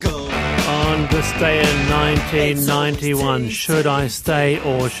On this day in 1991, Should I Stay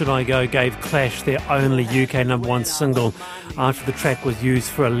or Should I Go gave Clash their only UK number one single after the track was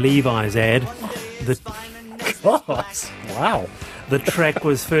used for a Levi's ad. Wow. The track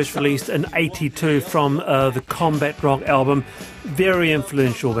was first released in 82 from the Combat Rock album. Very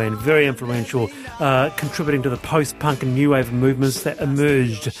influential band, very influential, contributing to the post-punk and new wave movements that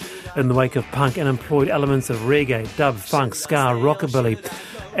emerged in the wake of punk and employed elements of reggae, dub, funk, ska, rockabilly.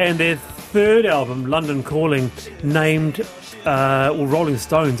 And their third album, London Calling, named Rolling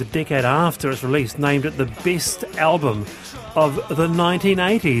Stones, a decade after its release, named it the best album of the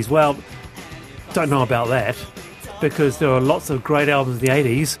 1980s. Well, don't know about that, because there are lots of great albums of the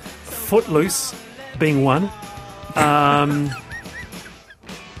 80s, Footloose being one. And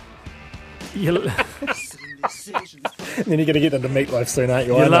then you're going to get into Meatloaf soon, aren't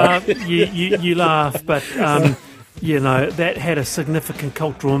you? You laugh, but that had a significant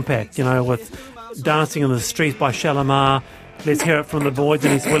cultural impact. With Dancing on the Street by Shalimar, Let's Hear It from the Boys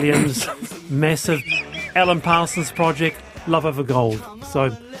and East Williams, massive. Alan Parsons Project, Love Over Gold.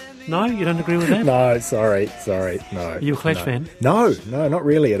 So, no, you don't agree with that? No, sorry, no. Are you a Clash fan? No, not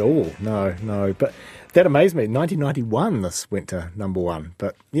really at all. No, but that amazed me. 1991, this went to number one,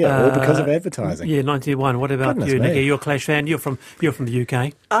 but all because of advertising. Yeah, 91. What about you, Nicky? You're a Clash fan. You're from the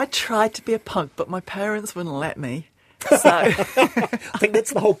UK. I tried to be a punk, but my parents wouldn't let me. So I think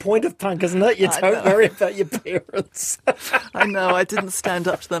that's the whole point of punk, isn't it? You don't worry about your parents. I know, I didn't stand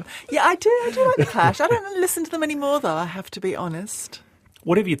up to them. Yeah, I do like the Clash. I don't listen to them anymore, though, I have to be honest.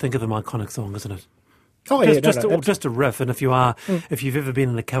 Whatever you think of them, iconic song, isn't it? Oh, just a riff, and if you've ever been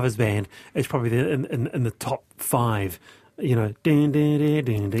in a covers band, it's probably in the top five. Ding, ding, ding,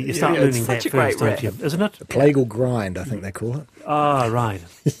 ding, ding. You start learning that first, don't you? Isn't it? A plagal grind, I think they call it. Ah, right.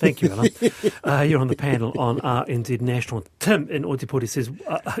 Thank you, Alan. You're on the panel on RNZ National. Tim in Otipoti says,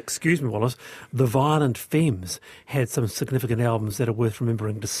 excuse me, Wallace, the Violent Femmes had some significant albums that are worth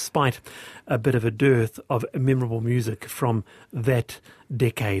remembering, despite a bit of a dearth of memorable music from that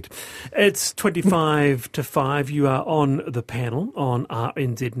decade. It's 25 to 5. You are on the panel on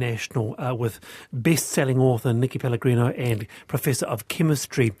RNZ National with best-selling author Nicky Pellegrino and Professor of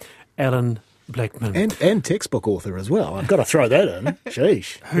Chemistry Allan Blackman. And textbook author as well. I've got to throw that in.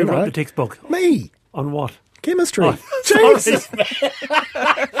 Sheesh. Who wrote the textbook? Me. On what? Chemistry. Oh, Jesus.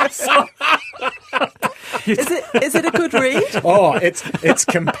 Is it a good read? Oh, it's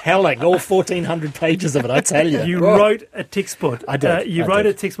compelling. All 1,400 pages of it, I tell you. You wrote a textbook. I did. You wrote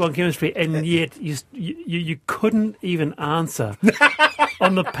a textbook on chemistry, and yet you couldn't even answer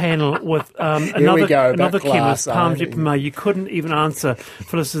on the panel with another chemist, Parmjit Pimay. You couldn't even answer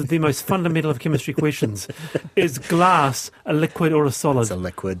for this is the most fundamental of chemistry questions. Is glass a liquid or a solid? It's a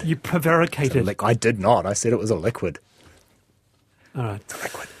liquid. You prevaricated. I did not. I said it was a liquid. All right. It's a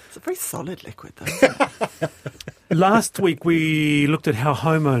liquid. It's a very solid liquid, though, isn't it? Last week we looked at how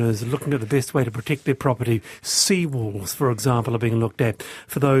homeowners are looking at the best way to protect their property. Seawalls, for example, are being looked at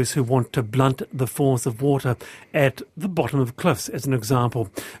for those who want to blunt the force of water at the bottom of cliffs, as an example.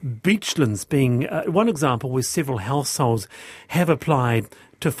 Beachlands being one example where several households have applied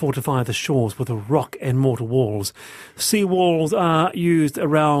to fortify the shores with rock and mortar walls. Seawalls are used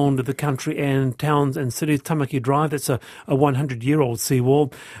around the country and towns and cities. Tamaki Drive, that's a 100-year-old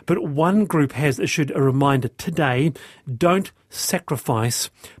seawall. But one group has issued a reminder today, don't sacrifice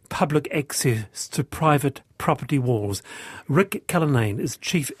public access to private property walls. Rick Cullinane is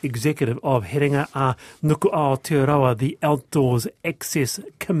Chief Executive of Herenga a Nuku Aotearoa, the Outdoors Access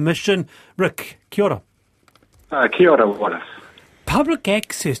Commission. Rick, kia ora. Kia ora, Wallace. Public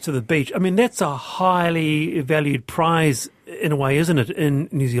access to the beach, I mean, that's a highly valued prize in a way, isn't it, in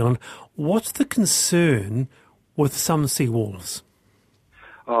New Zealand? What's the concern with some seawalls?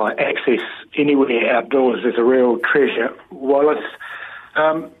 Oh, access anywhere outdoors is a real treasure, Wallace.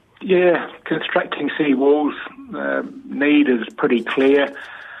 Constructing seawalls, need is pretty clear.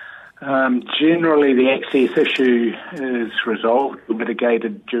 Generally, the access issue is resolved or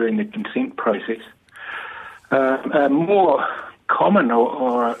mitigated during the consent process. A more common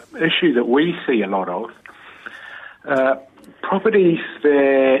or issue that we see a lot of, properties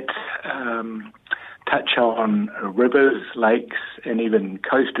that touch on rivers, lakes, and even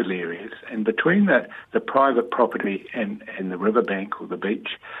coastal areas, and between the private property and the riverbank or the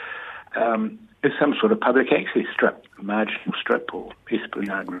beach is some sort of public access strip, marginal strip or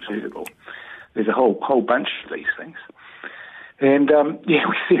esplanade reserve. There's a whole bunch of these things. And, we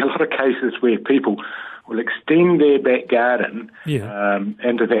see a lot of cases where people will extend their back garden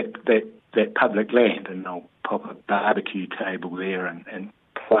into that public land, and they'll pop a barbecue table there and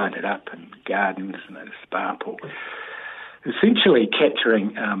plant it up and gardens and a spa pool. essentially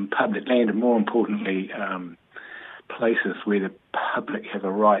capturing public land and, more importantly, places where the public have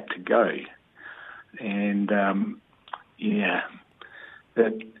a right to go. And,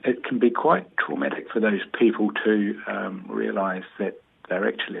 that it can be quite traumatic for those people to realise that they're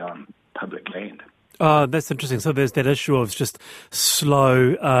actually on public land. That's interesting. So there's that issue of just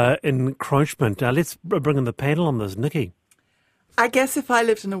slow encroachment. Let's bring in the panel on this. Nicky. I guess if I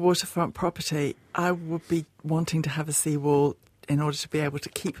lived in a waterfront property, I would be wanting to have a seawall in order to be able to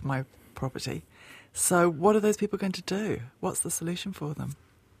keep my property. So what are those people going to do? What's the solution for them?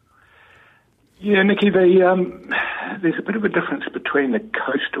 Yeah, Nicky, there's a bit of a difference between the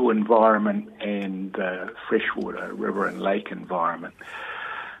coastal environment and the freshwater river and lake environment.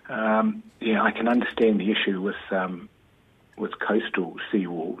 I can understand the issue with coastal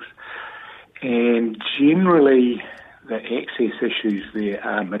seawalls, and generally the access issues there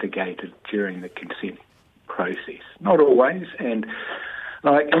are mitigated during the consent process. Not always, and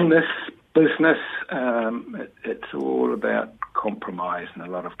like in this business, it's all about compromise in a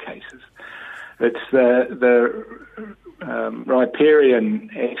lot of cases. It's the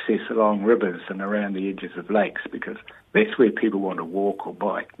riparian access along rivers and around the edges of lakes, because that's where people want to walk or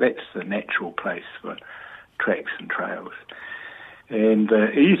bike. That's the natural place for tracks and trails. And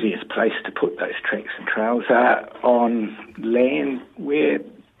the easiest place to put those tracks and trails are on land where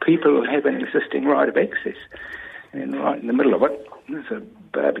people have an existing right of access. And right in the middle of it, there's a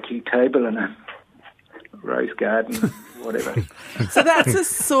barbecue table and a rose garden, whatever. So that's a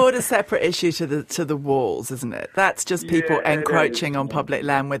sort of separate issue to the walls, isn't it? That's just people encroaching on public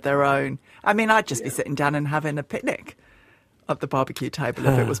land with their own. I mean, I'd just be sitting down and having a picnic at the barbecue table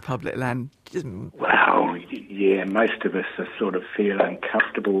if it was public land. Well, yeah, most of us are sort of feel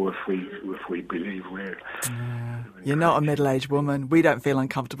uncomfortable if we believe we're. You're not a middle-aged woman. We don't feel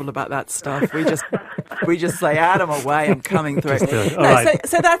uncomfortable about that stuff. We just say, out of my way, I'm coming through. So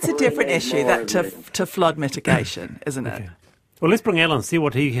that's a different issue that to flood mitigation, isn't it? Okay. Well, let's bring Allan, see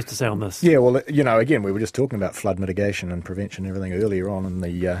what he has to say on this. Yeah, well, again, we were just talking about flood mitigation and prevention and everything earlier on in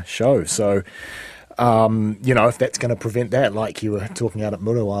the show. So, if that's going to prevent that, like you were talking out at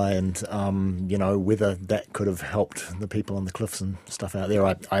Muruai, and, whether that could have helped the people on the cliffs and stuff out there,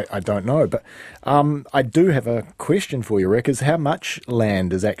 I don't know. But I do have a question for you, Rick, is how much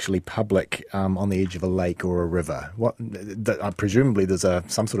land is actually public on the edge of a lake or a river? Presumably there's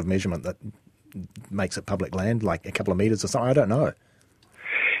some sort of measurement that makes it public land, like a couple of metres or something. I don't know.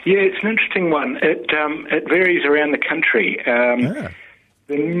 Yeah, it's an interesting one. It varies around the country.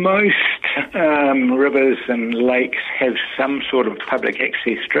 The most rivers and lakes have some sort of public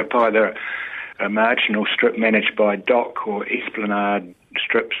access strip, either a marginal strip managed by DOC or esplanade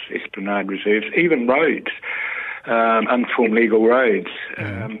strips, esplanade reserves, even roads, unformed legal roads.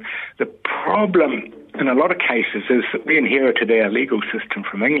 The problem in a lot of cases is that we inherited our legal system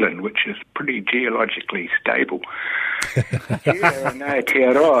from England, which is pretty geologically stable. Here in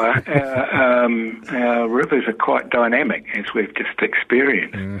Aotearoa, our rivers are quite dynamic, as we've just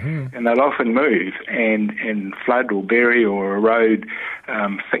experienced, and they'll often move and flood or bury or erode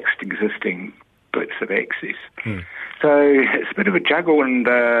fixed existing bits of access. So it's a bit of a juggle, and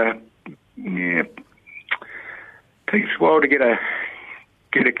takes a while to get a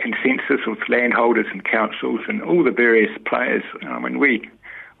consensus with landholders and councils and all the various players. We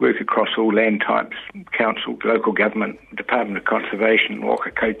work across all land types: council, local government, Department of Conservation,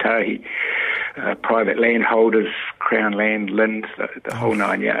 Waka Kotahi, private landholders, Crown Land, LINZ, the whole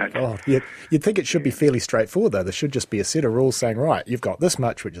nine yards. You'd think it should be fairly straightforward, though. There should just be a set of rules saying, right, you've got this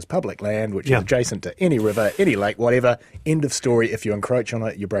much, which is public land, which is adjacent to any river, any lake, whatever. End of story. If you encroach on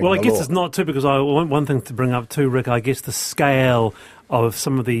it, you're breaking the law. Well, I guess it's not too, because I want one thing to bring up too, Rick. I guess the scale of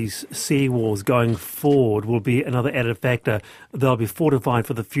some of these seawalls going forward will be another added factor. They'll be fortified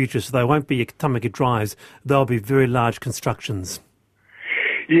for the future, so they won't be Tamaki drives. They'll be very large constructions.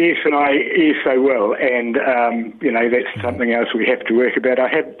 Yes, they will, and that's something else we have to work about. I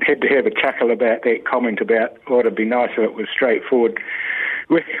had to have a chuckle about that comment about, it'd be nice if it was straightforward.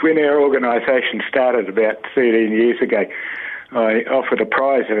 When our organisation started about 13 years ago, I offered a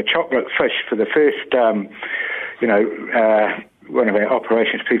prize of a chocolate fish for the first, one of our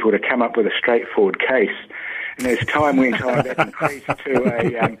operations people to come up with a straightforward case. And as time went on, that increased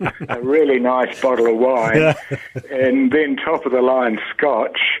to a really nice bottle of wine, and then top-of-the-line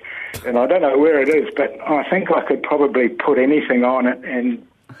scotch. And I don't know where it is, but I think I could probably put anything on it and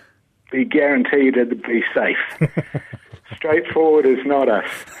be guaranteed it'd be safe. Straightforward is not us.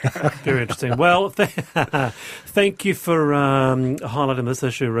 Very interesting. Well, thank you for highlighting this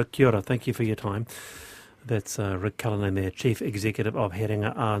issue, Rick. Kia ora. Thank you for your time. That's Rick Cullinan there, Chief Executive of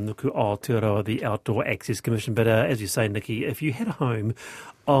Herenga Nuku Aotearoa, the Outdoor Access Commission. But as you say, Nicky, if you had a home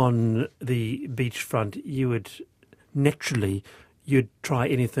on the beachfront, you'd try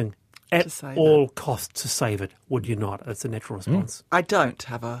anything at all costs to save it, would you not? That's a natural response. I don't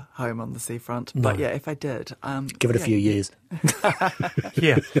have a home on the seafront, but yeah, if I did... Give it a few years.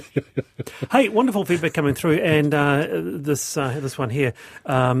 Yeah. Hey, wonderful feedback coming through, and this one here,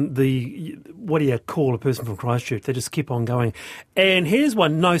 what do you call a person from Christchurch? They just keep on going. And here's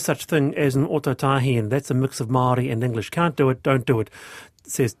one, no such thing as an ototahi, and that's a mix of Māori and English. Can't do it, don't do it.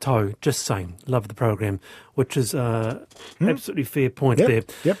 Says Toe, just saying, love the program, which is absolutely fair point there.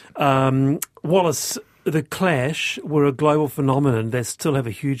 Yep. Wallace, The Clash were a global phenomenon. They still have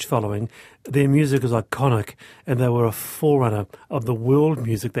a huge following. Their music is iconic, and they were a forerunner of the world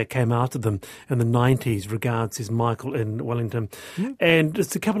music that came after them in the 90s, regards, says Michael in Wellington. And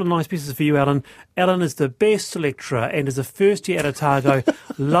just a couple of nice pieces for you, Allan. Allan is the best lecturer and is a first year at Otago,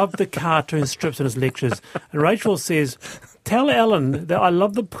 loved the cartoon strips in his lectures. And Rachel says, tell Allan that I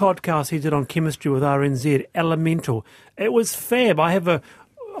love the podcast he did on chemistry with RNZ, Elemental. It was fab. I have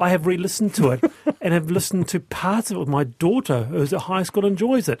re-listened to it and have listened to parts of it with my daughter, who's at high school,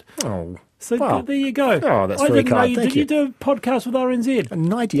 enjoys it. Oh, so wow. There you go. Oh, that's very kind. Did you do a podcast with RNZ? A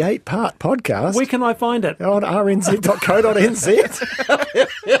 98-part podcast. Where can I find it? On rnz.co.nz.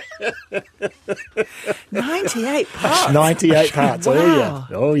 98 parts. 98 parts. Wow.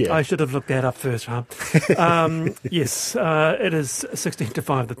 Oh yeah. I should have looked that up first, huh? Yes, it is 16 to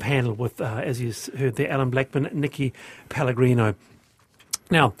 5, the panel with, as you heard there, Allan Blackman, Nicky Pellegrino.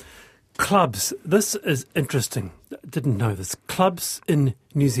 Now, clubs. This is interesting. Didn't know this. Clubs in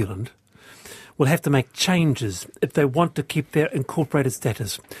New Zealand will have to make changes if they want to keep their incorporated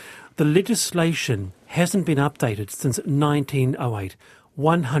status. The legislation hasn't been updated since 1908,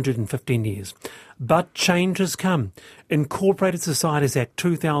 115 years. But change has come. Incorporated Societies Act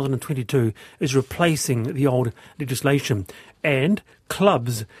 2022 is replacing the old legislation, and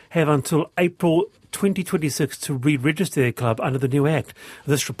clubs have until April 2026 to re-register their club under the new Act.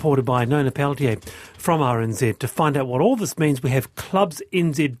 This reported by Nona Peltier from RNZ. To find out what all this means, we have Clubs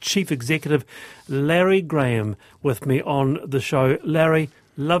NZ Chief Executive Larry Graham with me on the show. Larry,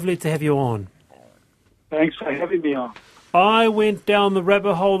 lovely to have you on. Thanks for having me on. I went down the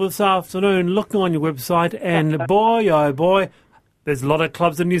rabbit hole this afternoon looking on your website, and boy, oh boy, there's a lot of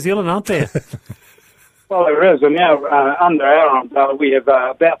clubs in New Zealand, aren't there? Well, there is, and now under our umbrella we have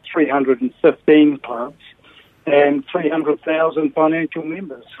about 315 clubs and 300,000 financial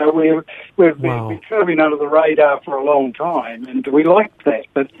members. So we've been travelling under the radar for a long time, and we liked that.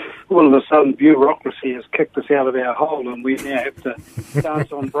 But all of a sudden, bureaucracy has kicked us out of our hole, and we now have to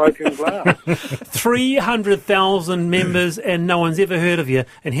dance on broken glass. 300,000 members, and no one's ever heard of you,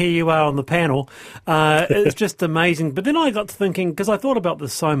 and here you are on the panel. It's just amazing. But then I got to thinking, because I thought about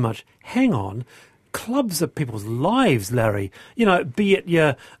this so much, hang on, clubs are people's lives, Larry. You know, be it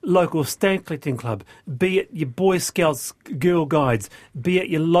your local stamp collecting club, be it your Boy Scouts Girl Guides, be it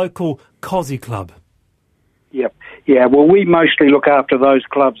your local Cosy Club. Yep. Yeah, well, we mostly look after those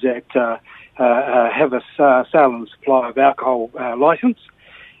clubs that have a sale and supply of alcohol licence,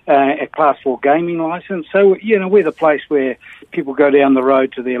 a Class 4 gaming licence. So, you know, we're the place where people go down the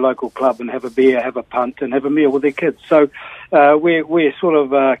road to their local club and have a beer, have a punt and have a meal with their kids. So we're sort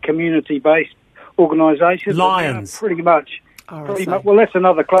of community-based organisation. Lions. Pretty much. Well, that's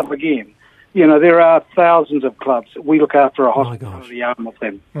another club again. You know, there are thousands of clubs. We look after a hospitality arm of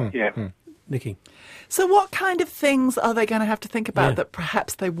them. Nicky. So what kind of things are they going to have to think about that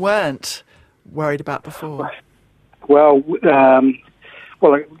perhaps they weren't worried about before? Well, they're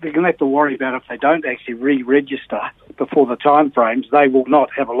going to have to worry about if they don't actually re-register before the time frames, they will not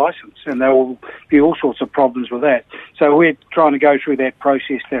have a licence, and there will be all sorts of problems with that. So we're trying to go through that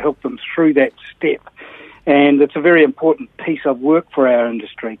process to help them through that step. And it's a very important piece of work for our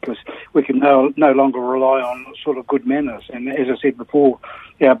industry, because we can no longer rely on sort of good manners. And as I said before,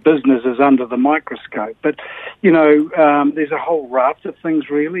 our business is under the microscope. But, you know, there's a whole raft of things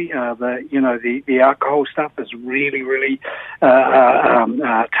really. The alcohol stuff is really, really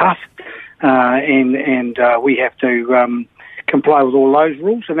tough. And we have to comply with all those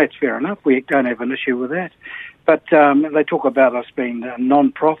rules, and that's fair enough. We don't have an issue with that. But they talk about us being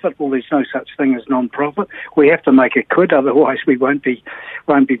non-profit. Well, there's no such thing as non-profit. We have to make it good, otherwise we won't be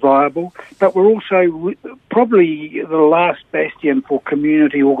viable. But we're also probably the last bastion for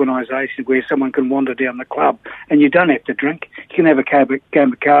community organisation, where someone can wander down the club and you don't have to drink. You can have a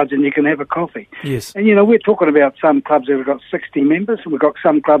game of cards and you can have a coffee. Yes. And, you know, we're talking about some clubs that have got 60 members, and we've got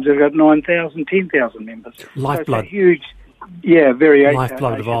some clubs that have got 9,000, 10,000 members. Lifeblood. So it's a very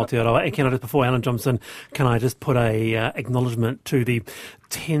lifeblood of Aotearoa. And can I just, before Allan jumps in, can I just put a acknowledgement to the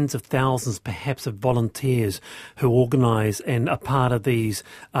tens of thousands, perhaps, of volunteers who organise and are part of these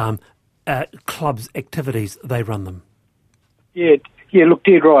clubs' activities? They run them. Yeah, look,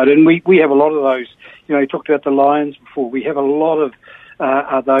 dead right. And we have a lot of those. You talked about the Lions before. We have a lot of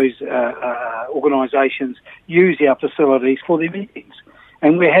those organisations use our facilities for their meetings,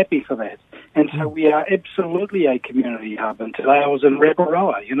 and we're happy for that. And so we are absolutely a community hub. And today I was in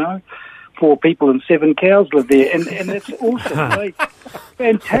Reparoa, 4 people and 7 cows live there, and it's awesome.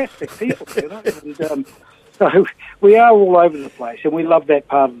 Fantastic people, and so we are all over the place, and we love that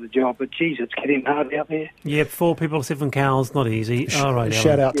part of the job. But geez, it's getting hard out there. Yeah, 4 people, 7 cows, not easy. All right,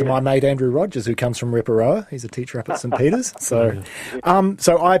 shout out to my mate Andrew Rogers, who comes from Reparoa. He's a teacher up at St Peter's. So,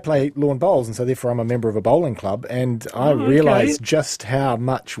 so I play lawn bowls, and so therefore I'm a member of a bowling club, and I realise just how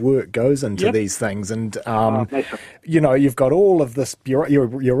much work goes into these things. And you've got all of this. You're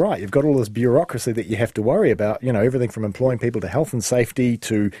right. You've got all this bureaucracy that you have to worry about. Everything from employing people to health and safety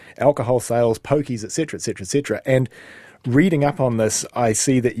to alcohol sales, pokies, etc., etc., etc. And reading up on this, I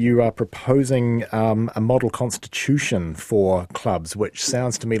see that you are proposing a model constitution for clubs, which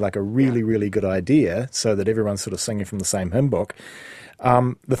sounds to me like a really, really good idea, so that everyone's sort of singing from the same hymn book.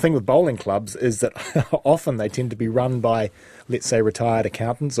 The thing with bowling clubs is that often they tend to be run by, let's say, retired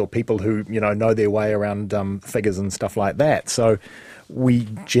accountants or people who, know their way around figures and stuff like that. So we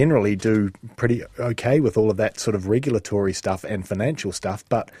generally do pretty okay with all of that sort of regulatory stuff and financial stuff,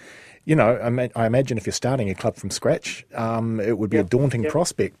 but I imagine if you're starting a club from scratch, it would be a daunting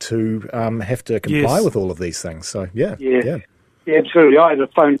prospect to have to comply with all of these things. So, yeah, absolutely. I had a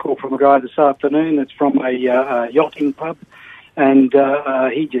phone call from a guy this afternoon that's from a yachting club, and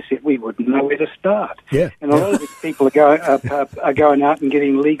he just said we wouldn't know where to start. Yeah. And a lot of these people are going out and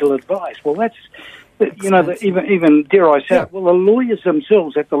getting legal advice. Well, that's... even dare I say, well, the lawyers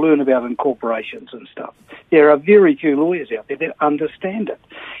themselves have to learn about incorporations and stuff. There are very few lawyers out there that understand it.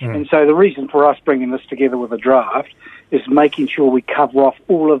 And so the reason for us bringing this together with a draft is making sure we cover off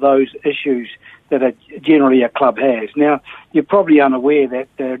all of those issues that generally a club has. Now, you're probably unaware that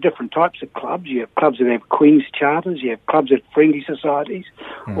there are different types of clubs. You have clubs that have Queen's charters, you have clubs that have friendly societies,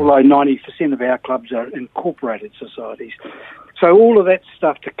 although 90% of our clubs are incorporated societies. So all of that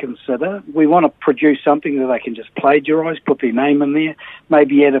stuff to consider. We want to produce something that they can just plagiarise, put their name in there,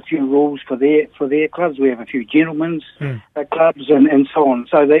 maybe add a few rules for their clubs. We have a few gentlemen's clubs and so on.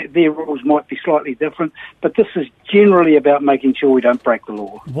 So their rules might be slightly different, but this is generally about making sure we don't break the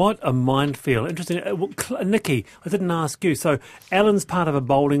law. What a minefield. Interesting. Nicky, I didn't ask you. So Allan's part of a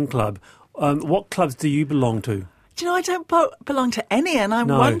bowling club. What clubs do you belong to? Do you know, I don't belong to any, and I'm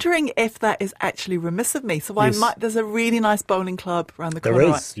wondering if that is actually remiss of me. So there's a really nice bowling club around the corner.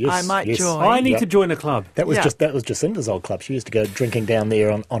 There is, yes. I might join. I need to join a club. That was Jacinda's old club. She used to go drinking down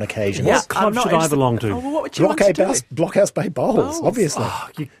there on occasion. What club should I belong to? Oh, well, what would you want to do? Blockhouse Bay Bowls, obviously. Oh,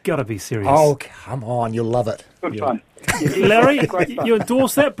 you got to be serious. Oh, come on, you'll love it. Good fun. Larry, you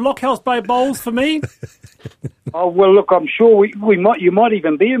endorse that? Blockhouse Bay Bowls for me? Oh, well, look, I'm sure you might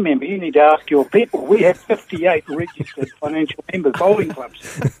even be a member. You need to ask your people. We have 58 registered financial members, bowling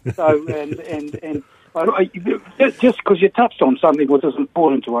clubs. So, and just because you touched on something which is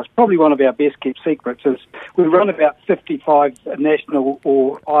important to us, probably one of our best-kept secrets is we run about 55 national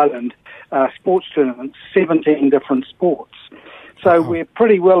or island sports tournaments, 17 different sports. So we're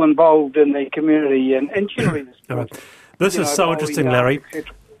pretty well involved in the community and generally the sports. Right. This is so interesting, Larry.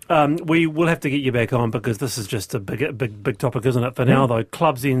 We will have to get you back on because this is just a big topic, isn't it? For now, though,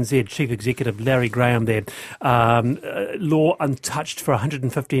 Clubs NZ Chief Executive Larry Graham there. Law untouched for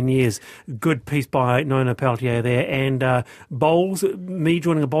 115 years. Good piece by Nona Peltier there. And bowls, me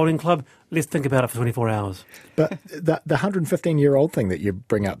joining a bowling club, let's think about it for 24 hours. But the 115-year-old thing that you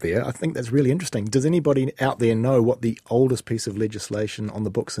bring up there, I think that's really interesting. Does anybody out there know what the oldest piece of legislation on the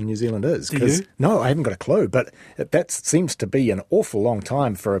books in New Zealand is? Do you? No, I haven't got a clue, but that seems to be an awful long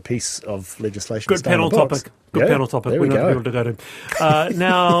time for a piece of legislation. Good panel topic. Good panel topic. We know people to go to.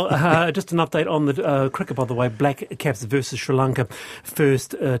 Now, just an update on the cricket, by the way. Black Caps versus Sri Lanka.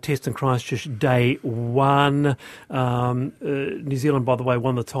 First test in Christchurch, day 1. New Zealand, by the way,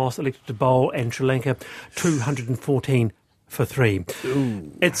 won the toss, elected to bowl, and Sri Lanka 214 for 3.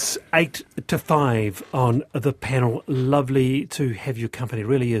 Ooh. It's 8-5 on the panel. Lovely to have your company. It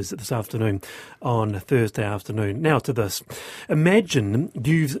really is this afternoon on Thursday afternoon. Now to this. Imagine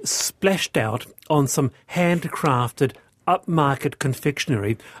you've splashed out on some handcrafted upmarket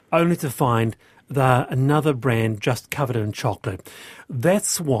confectionery only to find they're another brand just covered in chocolate.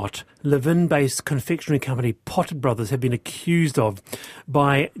 That's what Levin-based confectionery company Potter Brothers have been accused of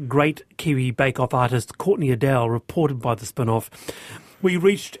by great Kiwi bake-off artist Courtney Adele, reported by the Spin-Off. We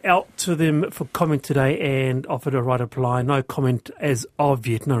reached out to them for comment today and offered a right reply. No comment as of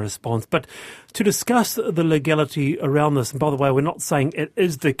yet, no response. But to discuss the legality around this, and by the way, we're not saying it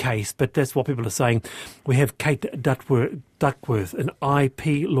is the case, but that's what people are saying. We have Kate Duckworth, an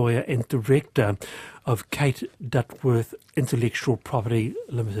IP lawyer and director of Kate Duckworth Intellectual Property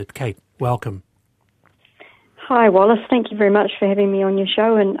Limited. Kate, welcome. Hi, Wallace. Thank you very much for having me on your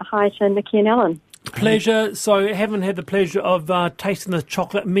show, and hi to Nicky and Allan. Pleasure. So I haven't had the pleasure of tasting the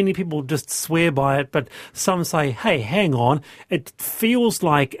chocolate. Many people just swear by it, but some say, hey, hang on, it feels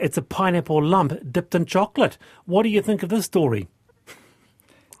like it's a pineapple lump dipped in chocolate. What do you think of this story?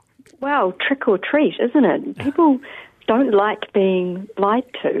 Well, trick or treat, isn't it? People don't like being lied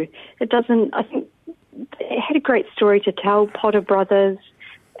to. I think it had a great story to tell, Potter Brothers,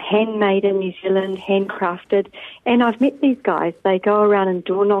 handmade in New Zealand, handcrafted. And I've met these guys. They go around and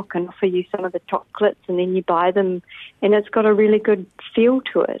door knock and offer you some of the chocolates, and then you buy them, and it's got a really good feel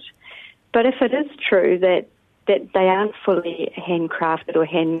to it. But if it is true that they aren't fully handcrafted or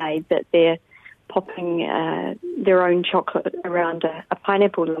handmade, that they're popping their own chocolate around a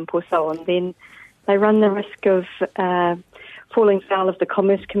pineapple lump or so on, then they run the risk of falling foul of the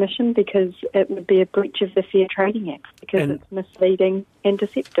Commerce Commission, because it would be a breach of the Fair Trading Act, because it's misleading and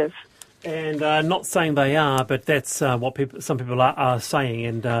deceptive. And not saying they are, but that's what some people are saying,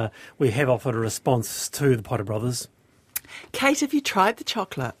 and we have offered a response to the Potter Brothers. Kate, have you tried the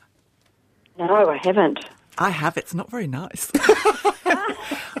chocolate? No, I haven't. I have. It's not very nice.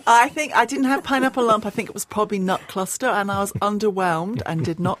 I think I didn't have pineapple lump. I think it was probably nut cluster, and I was underwhelmed and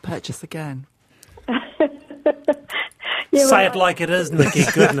did not purchase again. Yeah, Say it like it is, Nicky.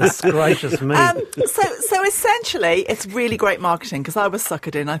 Goodness gracious me. So essentially, it's really great marketing, because I was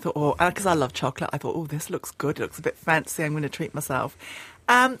suckered in. I thought, because I love chocolate, I thought, this looks good. It looks a bit fancy. I'm going to treat myself.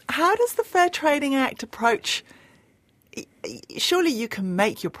 How does the Fair Trading Act approach? Surely you can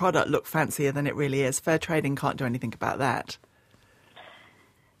make your product look fancier than it really is. Fair trading can't do anything about that.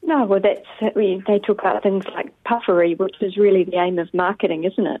 No, well, they talk about things like puffery, which is really the aim of marketing,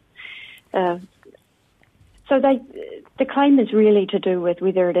 isn't it? So the claim is really to do with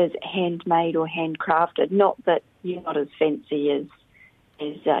whether it is handmade or handcrafted, not that you're not as fancy as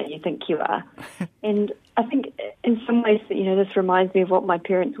you think you are. And I think in some ways, this reminds me of what my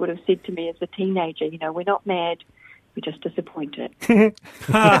parents would have said to me as a teenager. We're not mad, we're just disappointed. I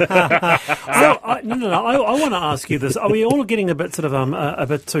want to ask you this. Are we all getting a bit too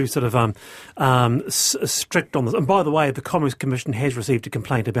strict on this? And by the way, the Commerce Commission has received a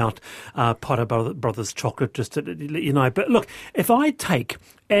complaint about Potter Brothers chocolate, just to let you know. But look, if I take,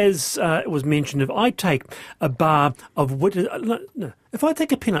 as it was mentioned, if I take a bar of if I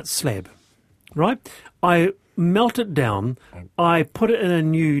take a peanut slab, right, I melt it down, I put it in a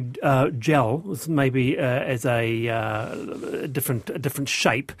new gel, maybe as a different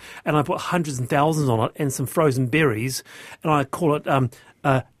shape, and I put hundreds and thousands on it and some frozen berries, and I call it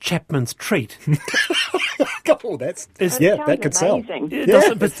Chapman's Treat. Oh, that could sell.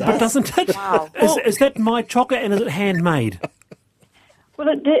 But doesn't it? Wow. Is that my chocolate, and is it handmade? Well,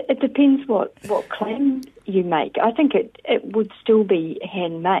 it depends what claim you make. I think it would still be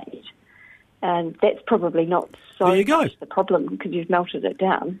handmade. And that's probably not so much the problem, because you've melted it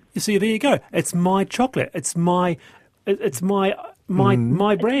down. You see, there you go. It's my chocolate. It's my brand.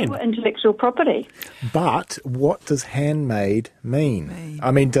 It's intellectual property. But what does handmade mean? I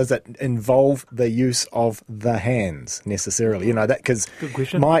mean, does it involve the use of the hands necessarily? That, because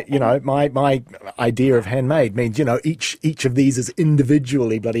my idea of handmade means each of these is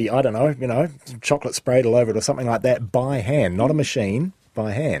individually bloody, I don't know, chocolate sprayed all over it or something like that by hand, not a machine.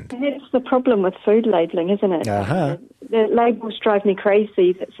 By hand. And that's the problem with food labelling, isn't it? Uh-huh. The labels drive me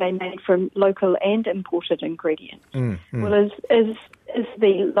crazy that say made from local and imported ingredients. Well, is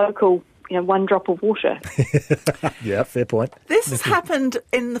the local, one drop of water? Yeah, fair point. This has happened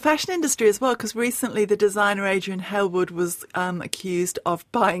in the fashion industry as well, because recently the designer Adrian Hellwood was accused of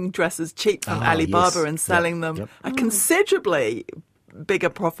buying dresses cheap from Alibaba and selling them a considerably bigger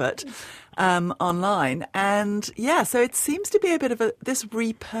profit online. And so it seems to be a bit of this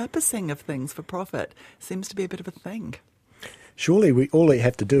repurposing of things for profit seems to be a bit of a thing. Surely all we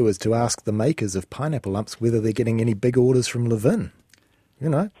have to do is to ask the makers of pineapple lumps whether they're getting any big orders from Levin.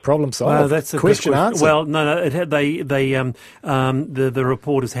 problem solved. Well, that's a question good answered. Well, no, the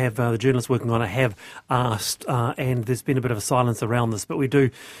reporters have, the journalists working on it have asked, and there's been a bit of a silence around this, but we do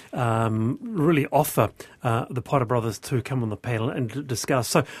really offer the Potter brothers to come on the panel and discuss.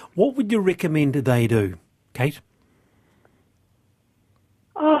 So what would you recommend they do, Kate?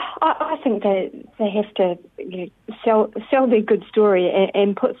 I think they have to sell their good story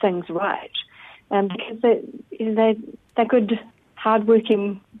and put things right, because they're good,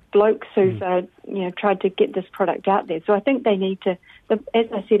 hard-working blokes who've tried to get this product out there. So I think they need to, as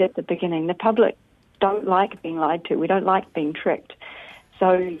I said at the beginning, the public don't like being lied to. We don't like being tricked.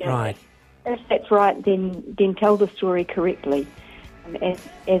 So Right. if that's right, then tell the story correctly, as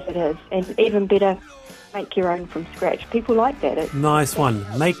it is, and even better, make your own from scratch. People like that. Nice one.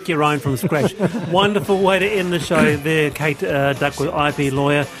 Make your own from scratch. Wonderful way to end the show there, Kate Duckworth, IP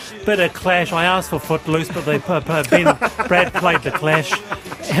lawyer. Bit of Clash. I asked for Footloose, but Brad played the Clash.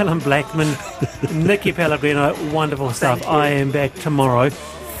 Allan Blackman, Nicky Pellegrino, wonderful stuff. I am back tomorrow,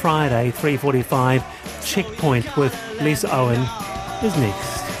 Friday, 3:45. Checkpoint with Lisa Owen is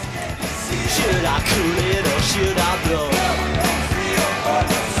next. Should I cool it or should I blow?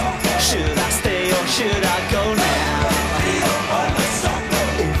 Should I stay or should I go?